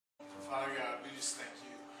Father God, we just thank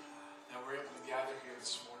you that we're able to gather here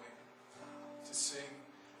this morning to sing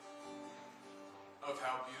of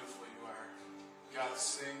how beautiful you are. God, to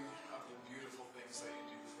sing of the beautiful things that you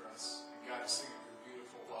do for us. And God, to sing of your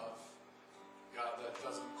beautiful love. God, that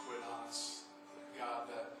doesn't quit on us.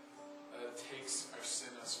 God, that takes our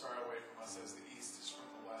sin as far away from us as the east is from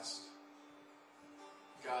the west.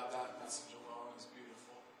 God, that message alone is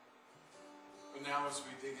beautiful. But now as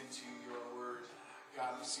we dig into your word,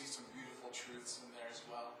 God, we see some beautiful truths in there as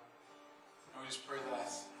well. And we just pray that,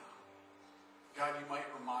 God, you might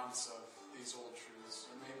remind us of these old truths.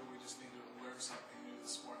 Or maybe we just need to learn something new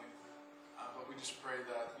this morning. But we just pray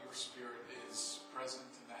that your Spirit is present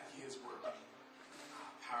and that he is working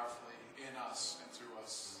powerfully in us and through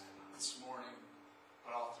us this morning,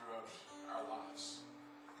 but all throughout our lives.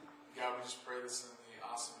 God, we just pray this in the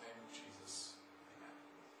awesome name of Jesus. Amen.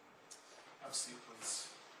 Have a seat, please.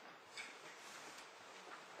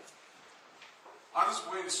 On his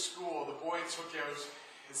way to school, the boy took out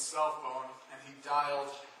his cell phone and he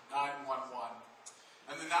dialed 911.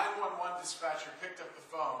 And the 911 dispatcher picked up the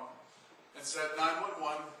phone and said,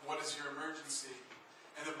 911, what is your emergency?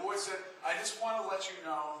 And the boy said, I just want to let you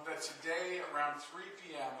know that today around 3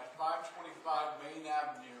 p.m. at 525 Main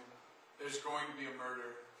Avenue, there's going to be a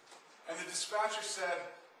murder. And the dispatcher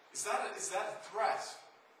said, is that a threat?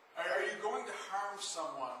 Are you going to harm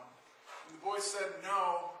someone? And the boy said,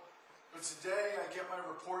 no. But today I get my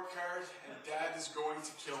report card and Dad is going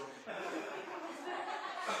to kill me.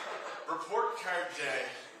 Report card day.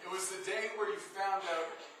 It was the day where you found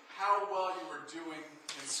out how well you were doing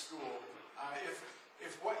in school.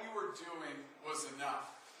 If what you were doing was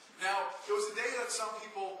enough. Now, it was a day that some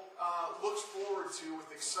people looked forward to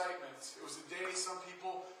with excitement. It was a day some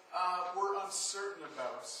people were uncertain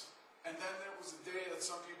about. And then there was a day that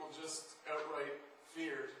some people just outright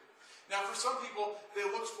feared. Now, for some people, they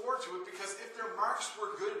looked forward to it because if their marks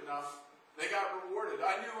were good enough, they got rewarded.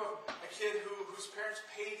 I knew a kid whose parents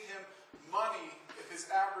paid him money if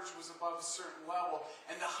his average was above a certain level.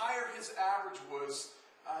 And the higher his average was,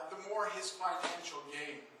 the more his financial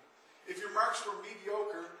gain. If your marks were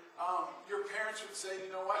mediocre, your parents would say,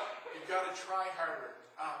 you know what, you've got to try harder.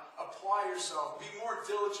 Apply yourself. Be more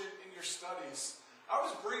diligent in your studies. I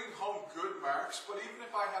was bringing home good marks, but even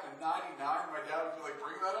if I had a 99, my dad would be like,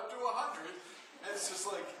 bring that up to 100. And it's just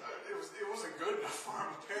like, it wasn't good enough for him,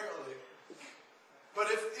 apparently. But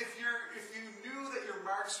if you knew that your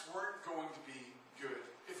marks weren't going to be good,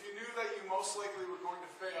 if you knew that you most likely were going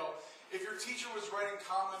to fail, if your teacher was writing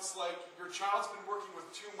comments like, your child's been working with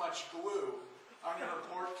too much glue on your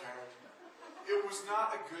report card, it was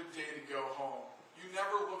not a good day to go home. You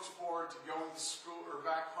never looked forward to going to school or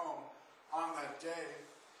back home on that day.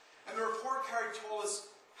 And the report card told us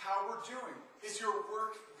how we're doing. Is your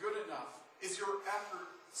work good enough? Is your effort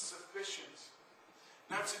sufficient?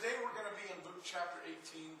 Now today we're going to be in Luke chapter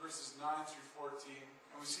 18, verses 9 through 14.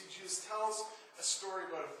 And we see Jesus tells a story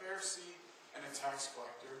about a Pharisee and a tax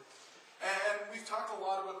collector. And we've talked a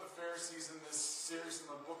lot about the Pharisees in this series in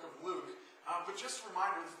the book of Luke. But just a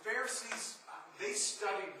reminder, the Pharisees, they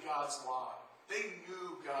studied God's law. They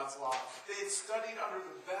knew God's law. They had studied under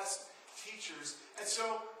the best teachers. And so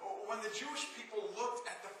when the Jewish people looked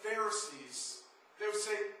at the Pharisees, they would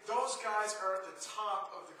say, those guys are at the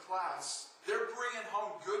top of the class. They're bringing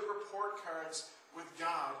home good report cards with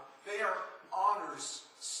God. They are honors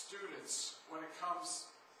students when it comes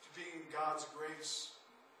to being God's grace.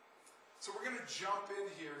 So we're going to jump in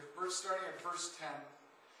here, starting at verse 10.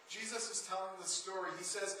 Jesus is telling this story. He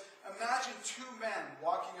says, imagine two men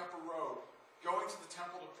walking up a road, going to the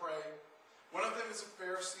temple to pray. One of them is a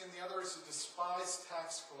Pharisee and the other is a despised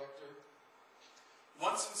tax collector.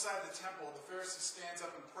 Once inside the temple, the Pharisee stands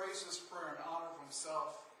up and prays this prayer in honor of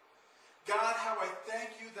himself. God, how I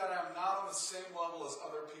thank you that I'm not on the same level as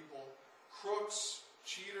other people. Crooks,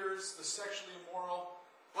 cheaters, the sexually immoral,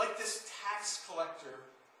 like this tax collector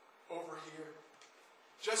over here.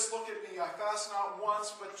 Just look at me. I fast not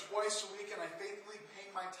once, but twice a week, and I faithfully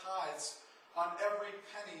pay my tithes on every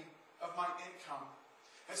penny of my income.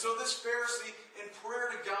 And so this Pharisee, in prayer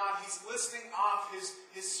to God, he's listing off his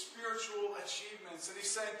spiritual achievements. And he's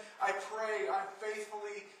saying, I pray, I'm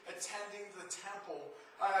faithfully attending the temple.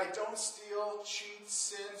 I don't steal, cheat,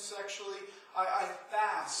 sin sexually. I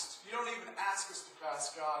fast. You don't even ask us to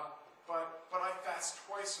fast, God, but I fast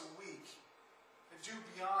twice a week. I do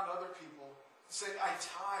beyond other people. He's saying, I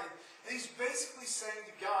tithe. And he's basically saying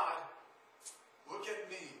to God, look at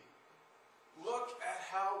me. Look at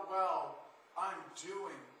how well I'm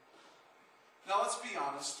doing. Now let's be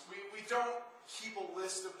honest, we don't keep a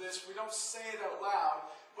list of this, we don't say it out loud,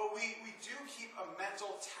 but we do keep a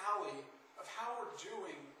mental tally of how we're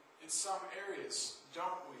doing in some areas,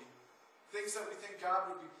 don't we? Things that we think God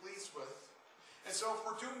would be pleased with. And so if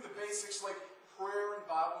we're doing the basics like prayer and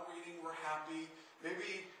Bible reading, we're happy.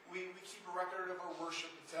 Maybe we keep a record of our worship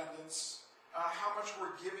attendance, how much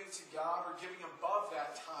we're giving to God or giving above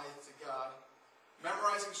that tithe to God.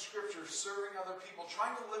 Memorizing scripture, serving other people,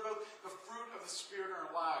 trying to live out the fruit of the Spirit in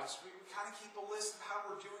our lives. We kind of keep a list of how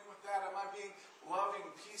we're doing with that. Am I being loving,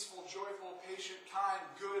 peaceful, joyful, patient, kind,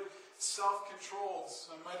 good, self-controlled?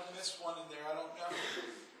 So I might have missed one in there, I don't know.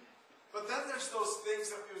 But then there's those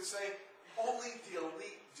things that we would say only the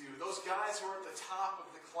elite do. Those guys who are at the top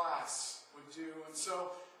of the class would do. And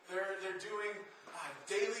so they're doing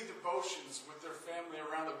daily devotions with their family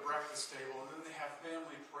around the breakfast table, and then they have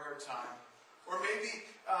family prayer time. Or maybe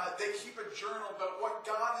they keep a journal about what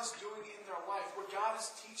God is doing in their life, what God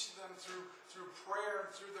is teaching them through prayer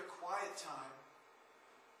and through their quiet time.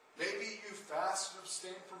 Maybe you fast and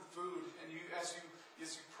abstain from food, and as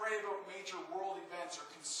you pray about major world events or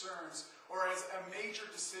concerns, or as a major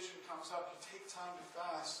decision comes up, you take time to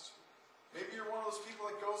fast. Maybe you're one of those people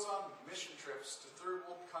that goes on mission trips to third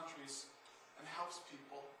world countries and helps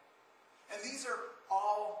people. And these are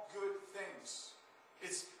all good things.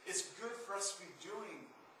 It's good for us to be doing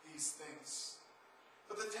these things.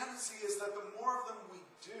 But the tendency is that the more of them we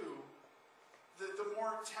do, the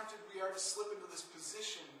more tempted we are to slip into this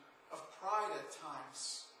position of pride at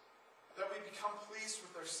times. That we become pleased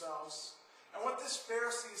with ourselves. And what this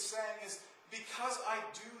Pharisee is saying is, because I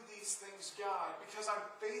do these things, God, because I'm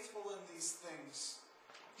faithful in these things,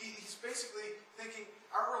 he's basically thinking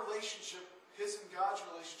our relationship, his and God's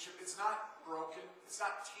relationship, it's not broken, it's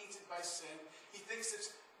not tainted by sin. He thinks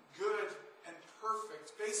it's good and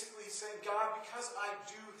perfect. Basically, he's saying, God, because I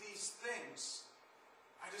do these things,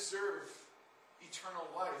 I deserve eternal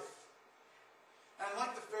life. And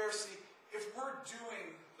like the Pharisee, if we're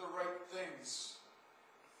doing the right things,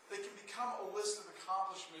 they can become a list of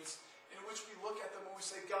accomplishments in which we look at them and we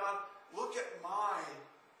say, God, look at my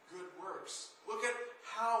good works. Look at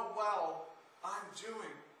how well I'm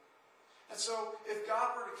doing. And so, if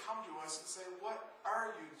God were to come to us and say, what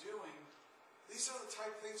are you doing? These are the type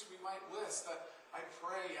of things we might list, that I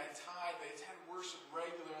pray, I tithe, I attend worship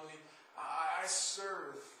regularly, I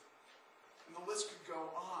serve. And the list could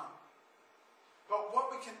go on. But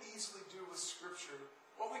what we can easily do with Scripture,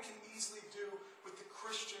 what we can easily do with the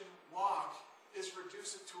Christian walk, is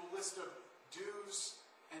reduce it to a list of do's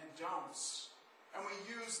and don'ts. And we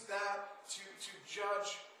use that to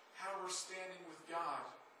judge how we're standing with God.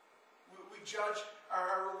 We judge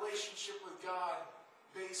our relationship with God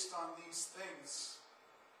based on these things.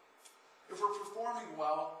 If we're performing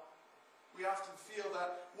well, we often feel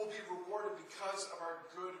that we'll be rewarded because of our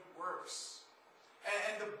good works.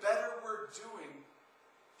 And the better we're doing,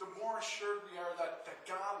 the more assured we are that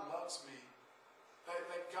God loves me,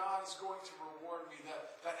 that God is going to reward me,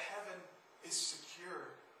 that heaven is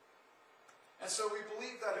secure. And so we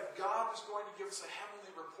believe that if God was going to give us a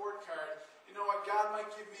heavenly report card, you know what, God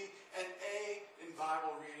might give me an A in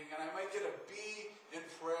Bible reading, and I might get a B in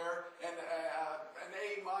prayer, and an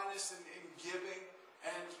A minus in giving,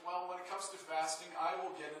 and, well, when it comes to fasting, I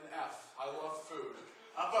will get an F. I love food.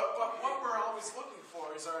 But what we're always looking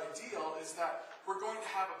for is our ideal, is that we're going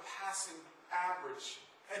to have a passing average,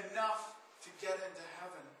 enough to get into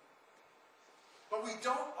heaven. But we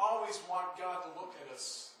don't always want God to look at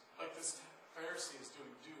us like this Pharisee is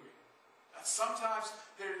doing, do we? Sometimes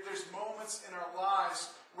there's moments in our lives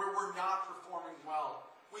where we're not performing well.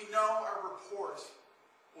 We know our report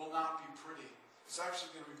will not be pretty. It's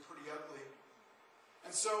actually going to be pretty ugly. And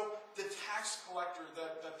so the tax collector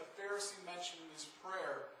that the Pharisee mentioned in his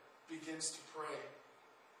prayer begins to pray.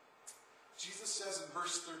 Jesus says in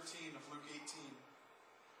verse 13 of Luke 18,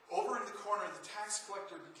 over in the corner, the tax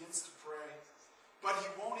collector begins to pray, but he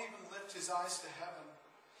won't even lift his eyes to heaven.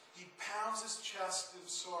 He pounds his chest in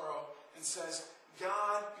sorrow and says,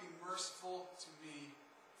 God, be merciful to me,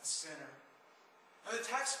 a sinner. And the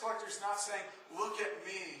tax collector is not saying, look at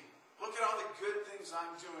me. Look at all the good things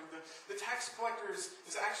I'm doing. The tax collector is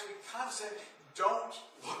actually kind of saying, don't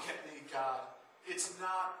look at me, God. It's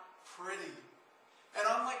not pretty. And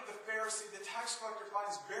unlike the Pharisee, the tax collector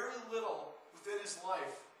finds very little within his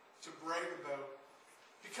life to brag about.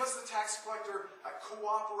 Because the tax collector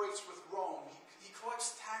cooperates with Rome, he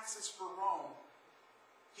collects taxes for Rome,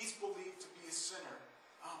 he's believed to be a sinner.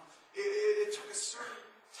 It took a certain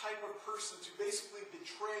type of person to basically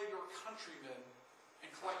betray your countrymen and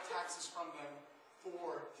collect taxes from them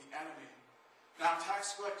for the enemy. Now,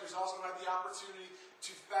 tax collectors also had the opportunity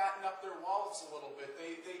to fatten up their wallets a little bit.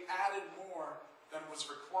 They added more than was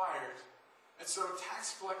required. And so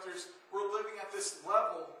tax collectors were living at this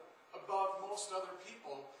level above most other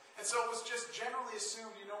people. And so it was just generally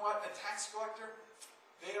assumed, you know what, a tax collector,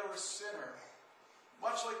 they are a sinner.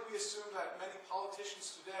 Much like we assume that many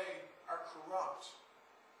politicians today are corrupt.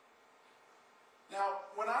 Now,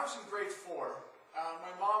 when I was in grade 4,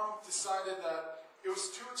 my mom decided that it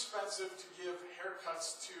was too expensive to give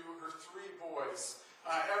haircuts to her 3 boys.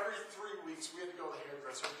 Every 3 weeks we had to go to the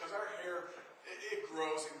hairdresser because our hair, it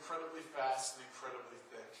grows incredibly fast and incredibly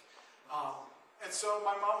thick. And so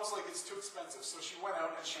my mom was like, it's too expensive. So she went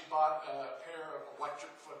out and she bought a pair of electric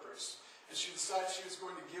clippers. And she decided she was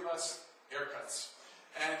going to give us haircuts.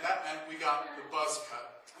 And that meant we got the buzz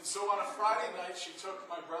cut. And so on a Friday night, she took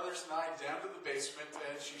my brothers and I down to the basement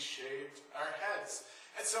and she shaved our heads.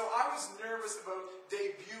 And so I was nervous about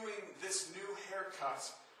debuting this new haircut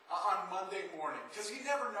on Monday morning. Because you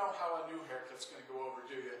never know how a new haircut's going to go over,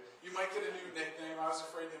 do you? You might get a new nickname. I was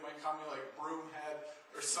afraid they might call me like Broomhead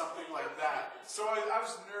or something like that. So I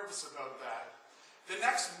was nervous about that. The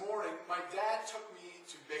next morning, my dad took me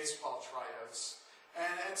to baseball tryouts.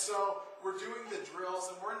 And so we're doing the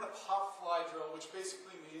drills, and we're in the pop fly drill, which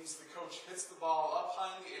basically means the coach hits the ball up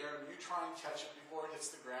high in the air, and you try and catch it before it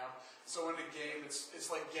hits the ground. So in a game,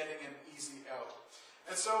 it's like getting an easy out.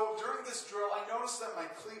 And so during this drill, I noticed that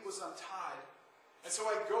my cleat was untied. And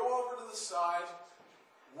so I go over to the side,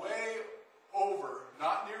 way over,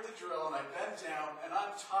 not near the drill, and I bend down, and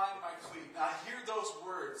I'm tying my cleat. Now I hear those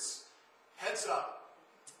words, heads up.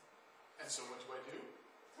 And so what do?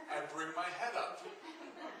 I bring my head up.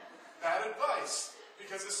 Bad advice,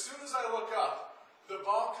 because as soon as I look up, the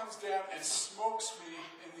ball comes down and smokes me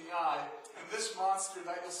in the eye, and this monster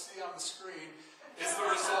that you'll see on the screen is the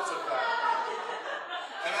result of that.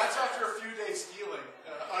 And that's after a few days healing.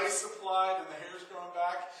 Ice applied and the hair's growing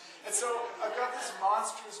back. And so I've got this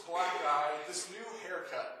monstrous black eye, this new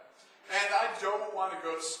haircut. And I don't want to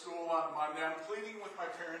go to school on Monday. I'm pleading with my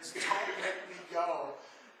parents, don't make me go.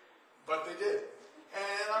 But they did.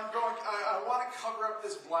 And I'm going, I want to cover up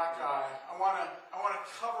this black eye. I want to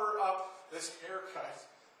cover up this haircut.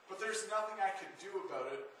 But there's nothing I could do about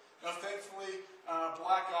it. Now, thankfully,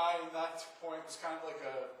 black eye at that point was kind of like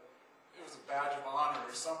it was a badge of honor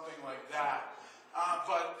or something like that.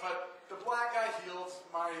 But the black eye healed.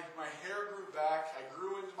 My hair grew back. I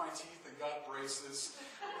grew into my teeth and got braces.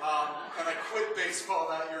 And I quit baseball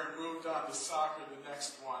that year and moved on to soccer the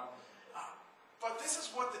next one. But this is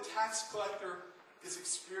what the tax collector is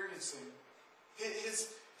experiencing.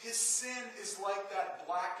 His sin is like that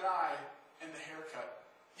black eye and the haircut.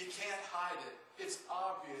 You can't hide it. It's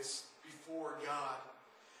obvious before God.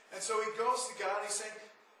 And so he goes to God and he's saying,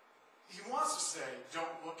 he wants to say,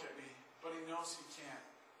 don't look at me, but he knows he can't.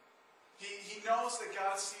 He knows that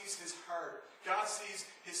God sees his heart. God sees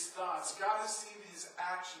his thoughts. God has seen his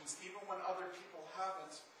actions, even when other people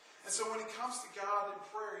haven't. And so when he comes to God in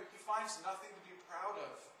prayer, he finds nothing to be proud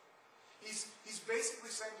of. He's basically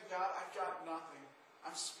saying to God, I've got nothing.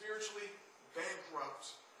 I'm spiritually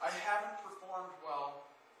bankrupt. I haven't performed well.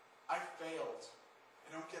 I failed. I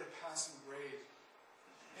don't get a passing grade.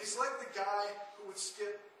 And he's like the guy who would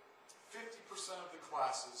skip 50% of the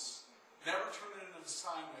classes, never turn in an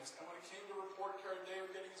assignment, and when it came to report card day or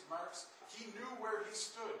getting his marks, he knew where he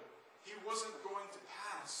stood. He wasn't going to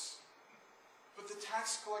pass. But the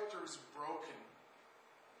tax collector is broken.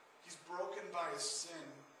 He's broken by his sin.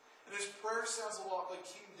 And his prayer sounds a lot like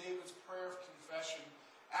King David's prayer of confession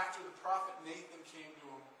after the prophet Nathan came to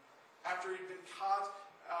him. After he'd been caught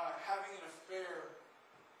having an affair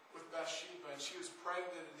with Bathsheba, and she was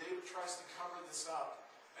pregnant, and David tries to cover this up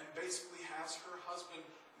and basically has her husband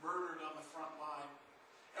murdered on the front line.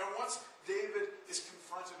 And once David is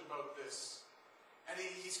confronted about this, and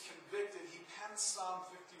he's convicted, he pens Psalm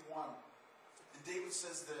 51. And David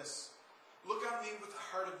says this, look on me with a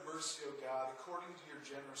heart of mercy, O God, according to your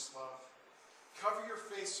generous love. Cover your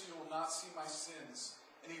face so you will not see my sins,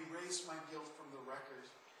 and erase my guilt from the record.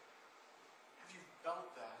 Have you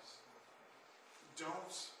felt that?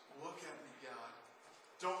 Don't look at me, God.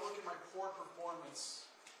 Don't look at my poor performance.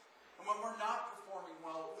 And when we're not performing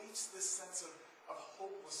well, it leads to this sense of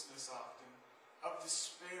hopelessness often, of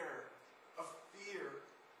despair, of fear.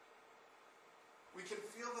 We can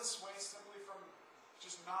feel this way simply from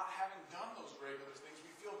just not having done those regular things.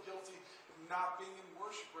 We feel guilty of not being in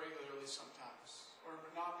worship regularly sometimes, or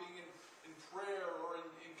not being in prayer or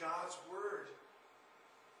in God's Word.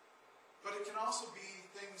 But it can also be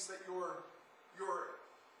things that you're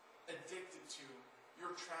addicted to,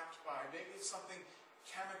 you're trapped by. Maybe it's something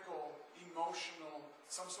chemical, emotional,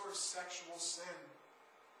 some sort of sexual sin.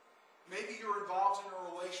 Maybe you're involved in a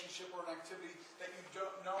relationship or an activity that you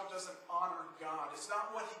don't know doesn't honor God. It's not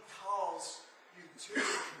what He calls you to.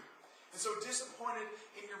 And so disappointed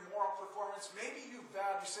in your moral performance, maybe you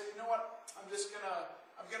vowed, you said, you know what, I'm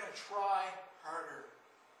gonna try harder.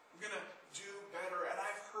 I'm gonna do better. And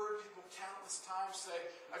I've heard people countless times say,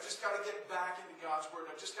 I've just got to get back into God's Word.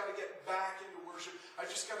 I've just got to get back into worship.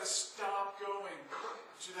 I've just got to stop going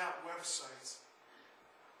to that website.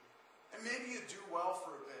 And maybe you do well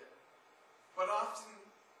for a bit, but often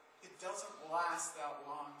it doesn't last that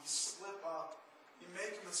long. You slip up, you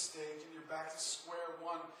make a mistake, and you're back to square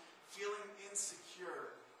one, feeling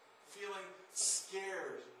insecure, feeling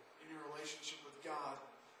scared in your relationship with God.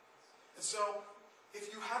 And so, if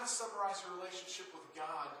you had to summarize your relationship with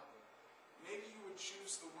God, maybe you would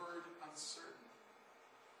choose the word uncertain.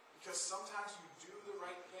 Because sometimes you do the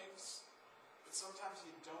right things, but sometimes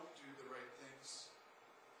you don't do the right things.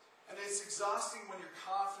 And it's exhausting when your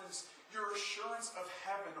confidence, your assurance of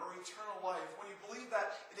heaven or eternal life, when you believe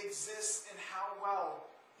that it exists in how well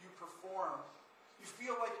you perform. You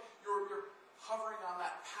feel like you're hovering on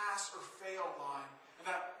that pass or fail line, and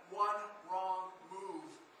that one wrong move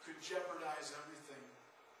could jeopardize everything.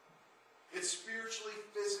 It's spiritually,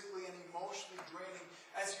 physically, and emotionally draining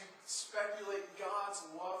as you speculate God's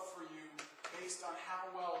love for you based on how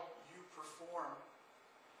well you perform.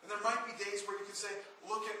 And there might be days where you can say,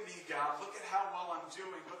 look at me, God, look at how well I'm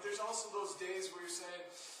doing. But there's also those days where you're saying,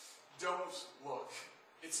 don't look.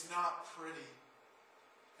 It's not pretty.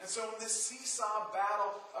 And so in this seesaw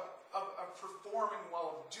battle of performing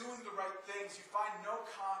well, of doing the right things, you find no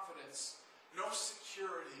confidence, no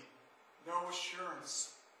security, no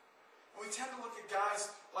assurance. And we tend to look at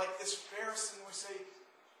guys like this Pharisee and we say,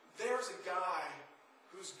 there's a guy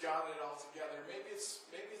who's got it all together. Maybe it's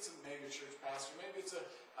a megachurch pastor. Maybe it's a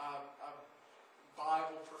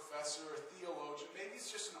Bible professor, a theologian. Maybe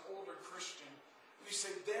it's just an older Christian. And you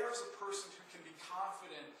say, there's a person who can be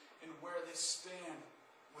confident in where they stand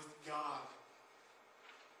with God.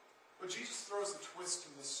 But Jesus throws a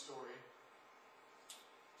twist in this story.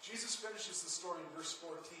 Jesus finishes the story in verse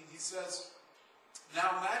 14. He says, now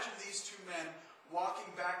imagine these two men walking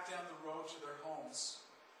back down the road to their homes.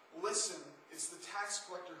 Listen, it's the tax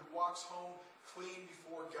collector who walks home clean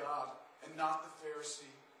before God and not the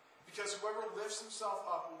Pharisee. Because whoever lifts himself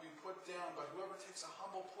up will be put down, but whoever takes a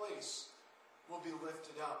humble place will be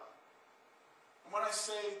lifted up. And when I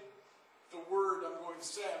say the word I'm going to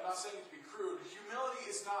say, I'm not saying it to be crude. Humility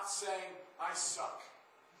is not saying, I suck.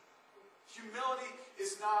 Humility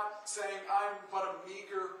is not saying, I'm but a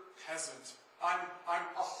meager peasant. I'm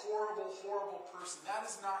a horrible, horrible person. That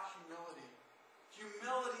is not humility.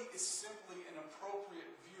 Humility is simply an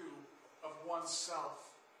appropriate view of oneself.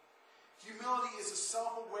 Humility is a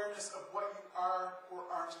self-awareness of what you are or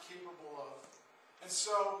aren't capable of. And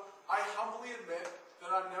so, I humbly admit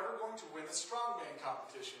that I'm never going to win a strongman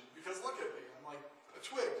competition. Because look at me, I'm like a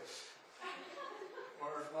twig.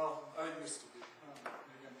 Or, well, I used to be.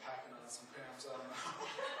 Maybe I'm packing on some pants, I don't know.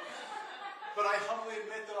 But I humbly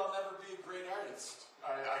admit that I'll never be a great artist.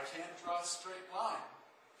 I can't draw a straight line.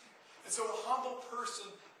 And so a humble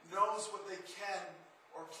person knows what they can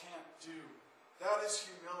or can't do. That is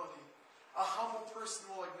humility. A humble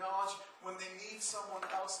person will acknowledge when they need someone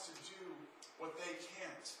else to do what they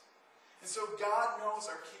can't. And so God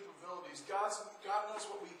knows our capabilities. God knows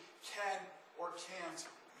what we can or can't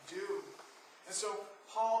do. And so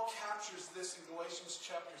Paul captures this in Galatians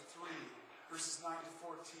chapter 3, verses 9 to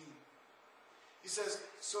 14. He says,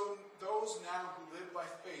 so those now who live by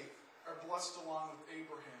faith are blessed along with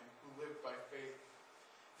Abraham, who lived by faith.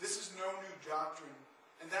 This is no new doctrine,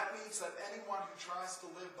 and that means that anyone who tries to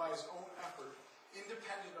live by his own effort,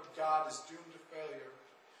 independent of God, is doomed to failure.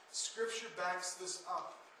 Scripture backs this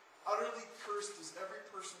up. Utterly cursed is every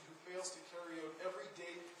person who fails to carry out every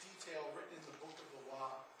detail written in the book of the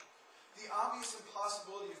law. The obvious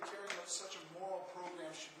impossibility of carrying out such a moral program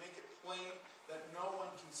should make it plain that no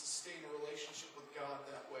one can sustain a relationship with God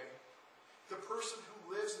that way. The person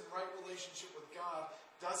who lives in right relationship with God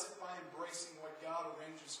does it by embracing what God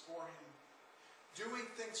arranges for him. Doing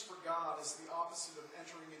things for God is the opposite of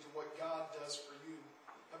entering into what God does for you.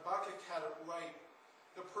 Habakkuk had it right.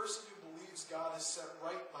 The person who believes God is set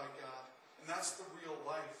right by God, and that's the real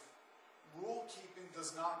life. Rule-keeping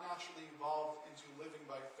does not naturally evolve into living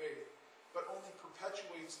by faith, but only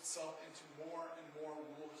perpetuates itself into more and more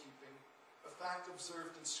rule-keeping, a fact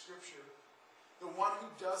observed in Scripture. The one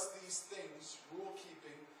who does these things,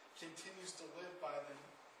 rule-keeping, continues to live by them.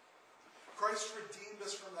 Christ redeemed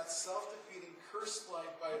us from that self-defeating, cursed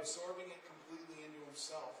life by absorbing it completely into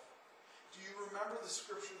himself. Do you remember the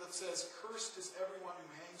scripture that says, cursed is everyone who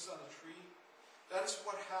hangs on a tree? That is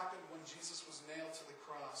what happened when Jesus was nailed to the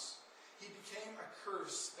cross. He became a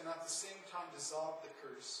curse and at the same time dissolved the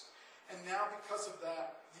curse. And now because of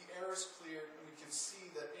that, the air is cleared, and we can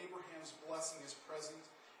see that Abraham's blessing is present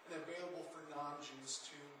and available for non-Jews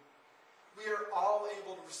too. We are all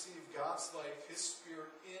able to receive God's life, His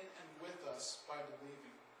Spirit, in and with us by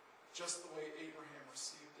believing, just the way Abraham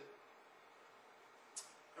received it.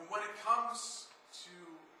 And when it comes to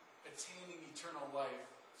attaining eternal life,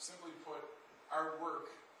 simply put, our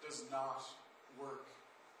work does not work.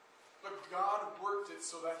 But God worked it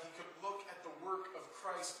so that He could look at the work of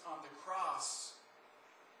Christ on the cross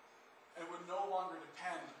and would no longer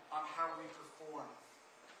depend on how we perform.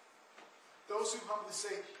 Those who humbly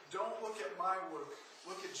say, don't look at my work,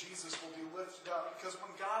 look at Jesus, will be lifted up. Because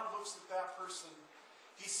when God looks at that person,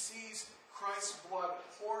 He sees Christ's blood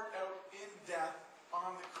poured out in death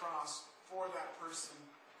on the cross for that person.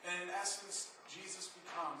 And in essence, Jesus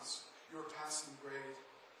becomes your passing grade.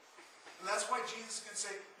 And that's why Jesus can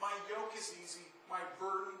say, my yoke is easy, my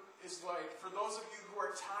burden is light. For those of you who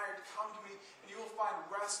are tired, come to me and you will find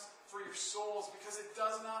rest for your souls, because it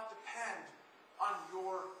does not depend on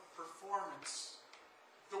your performance.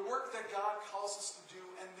 The work that God calls us to do,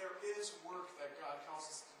 and there is work that God calls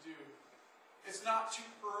us to do, is not to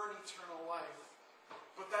earn eternal life,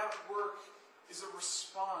 but that work is a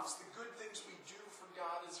response. The good things we do for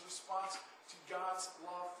God is a response to God's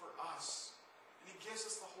love for us. And He gives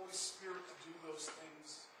us the Holy Spirit to do those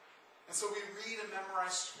things. And so we read and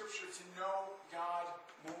memorize Scripture to know God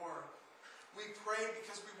more. We pray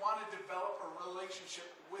because we want to develop a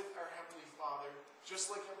relationship with our Heavenly Father,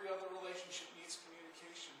 just like every other relationship needs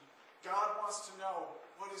communication. God wants to know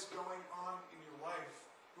what is going on in your life.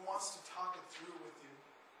 He wants to talk it through with you.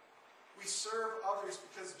 We serve others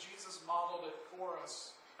because Jesus modeled it for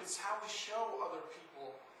us. It's how we show other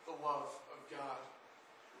people the love of God.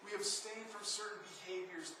 We abstain from certain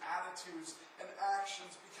behaviors, attitudes, and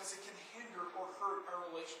actions because it can hinder or hurt our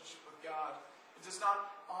relationship with God. It does not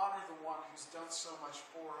honor the one who's done so much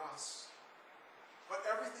for us. But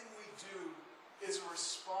everything we do is a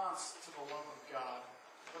response to the love of God,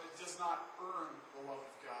 but it does not earn the love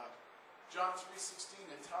of God. John 3:16,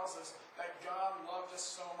 it tells us that God loved us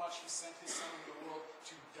so much He sent His Son into the world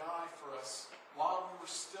to die for us while we were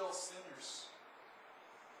still sinners.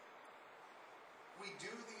 We do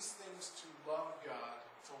these things to love God,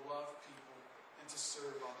 to love people, and to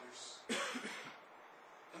serve others.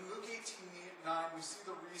 In Luke 18:9, we see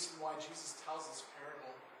the reason why Jesus tells this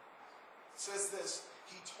parable. It says this,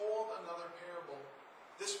 He told another parable,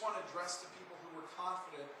 this one addressed to people who were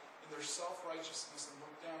confident in their self-righteousness and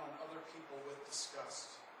looked down on other people with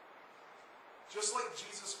disgust. Just like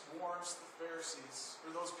Jesus warns the Pharisees,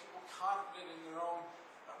 or those people confident in their own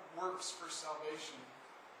works for salvation,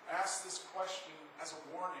 ask this question as a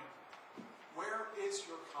warning. Where is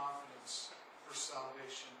your confidence for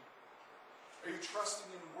salvation? Are you trusting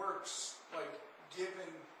in works like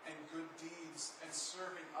giving and good deeds and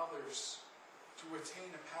serving others to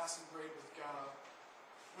attain a passing grade with God?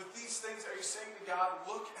 With these things, are you saying to God,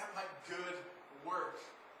 look at my good work.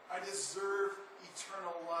 I deserve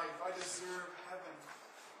eternal life. I deserve heaven.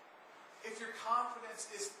 If your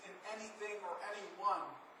confidence is in anything or anyone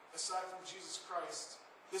aside from Jesus Christ,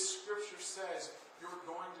 this scripture says you're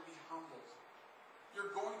going to be humbled.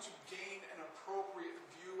 You're going to gain an appropriate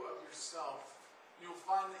view of yourself. You'll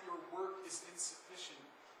find that your work is insufficient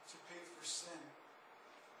to pay for sin.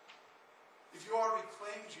 If you already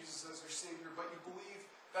claim Jesus as your Savior, but you believe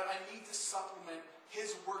that I need to supplement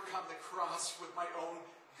His work on the cross with my own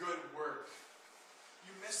good work,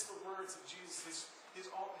 you miss the words of Jesus,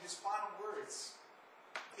 his final words.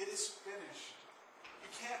 It is finished. You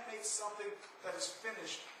can't make something that is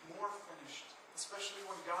finished more finished, especially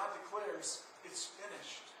when God declares it's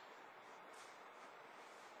finished.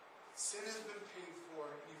 Sin has been paid for,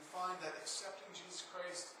 and you find that accepting Jesus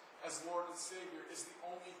Christ as Lord and Savior is the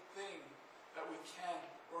only thing that we can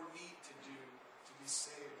or need to do to be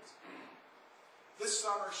saved. This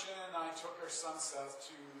summer, Shannon and I took our son Seth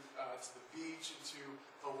to the beach and to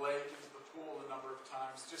the lake and to the pool a number of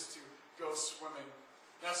times just to go swimming.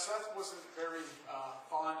 Now, Seth wasn't very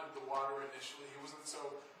fond of the water initially.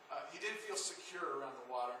 He didn't feel secure around the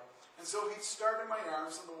water. And so he'd start in my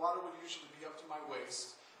arms, and the water would usually be up to my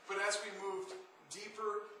waist. But as we moved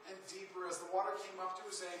deeper and deeper, as the water came up to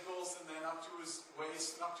his ankles and then up to his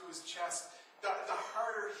waist and up to his chest, the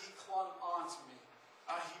harder he clung on to me.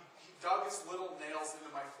 He dug his little nails into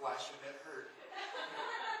my flesh, and it hurt.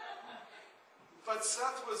 But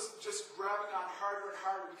Seth was just grabbing on harder and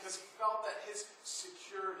harder because he felt that his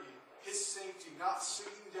security, his safety, not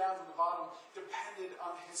sinking down to the bottom, depended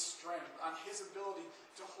on his strength, on his ability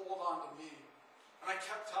to hold on to me. And I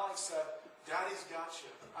kept telling Seth, Daddy's got you.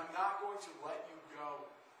 I'm not going to let you go.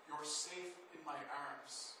 You're safe in my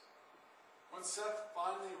arms. When Seth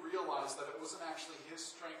finally realized that it wasn't actually his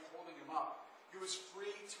strength holding him up, he was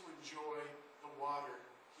free to enjoy the water.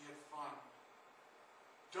 He had fun.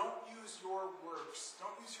 Don't use your works,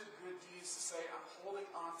 don't use your good deeds to say, I'm holding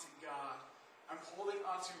on to God. I'm holding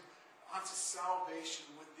onto salvation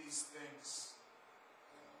with these things.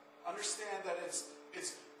 Understand that it's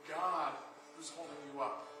God who's holding you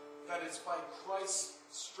up. That it's by Christ's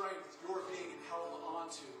strength you're being held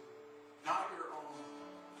onto, not your own.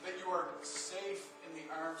 That you are safe in the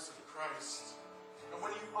arms of Christ. And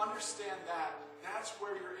when you understand that, that's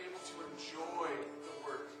where you're able to enjoy the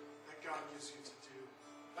work that God gives you to do.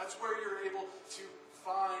 That's where you're able to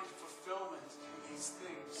find fulfillment in these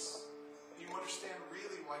things. And you understand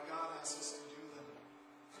really why God asks us to do them.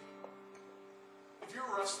 If you're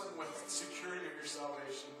wrestling with security of your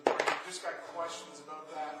salvation, or you've just got questions about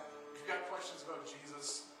that, if you've got questions about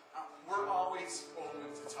Jesus, we're always open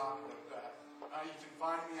to talk about that. You can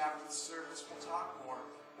find me after the service. We'll talk more.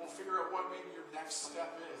 We'll figure out what maybe your next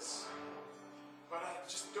step is. But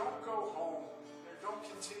just don't go home. Don't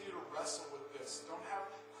continue to wrestle with this. Don't have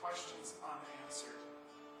questions unanswered.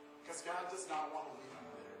 Because God does not want to leave you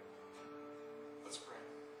there. Let's pray.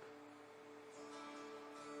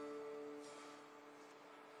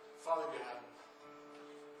 Father God,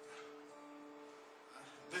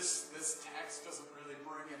 this text doesn't really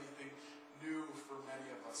bring anything new for many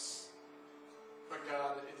of us. But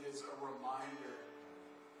God, it is a reminder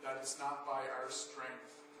that it's not by our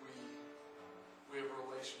strength we have a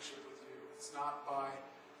relationship with you. It's not by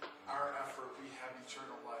our effort we have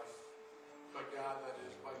eternal life. But God, that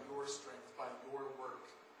it is by your strength, by your work,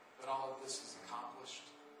 that all of this is accomplished.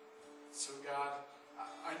 So God,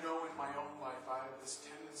 I know in my own life I have this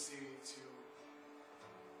tendency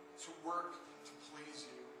to work to please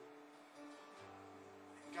you.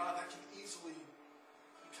 And God, that can easily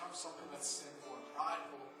become something that's sinful and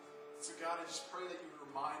prideful. So God, I just pray that you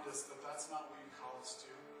remind us that that's not what you call us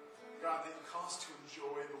to. God, that you call us to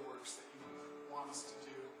enjoy the works that you want us to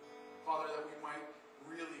do. Father, that we might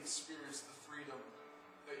really experience the freedom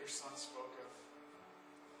that your Son spoke of.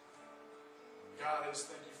 God, I just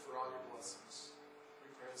thank you for all your blessings. We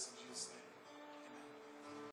pray this in Jesus' name.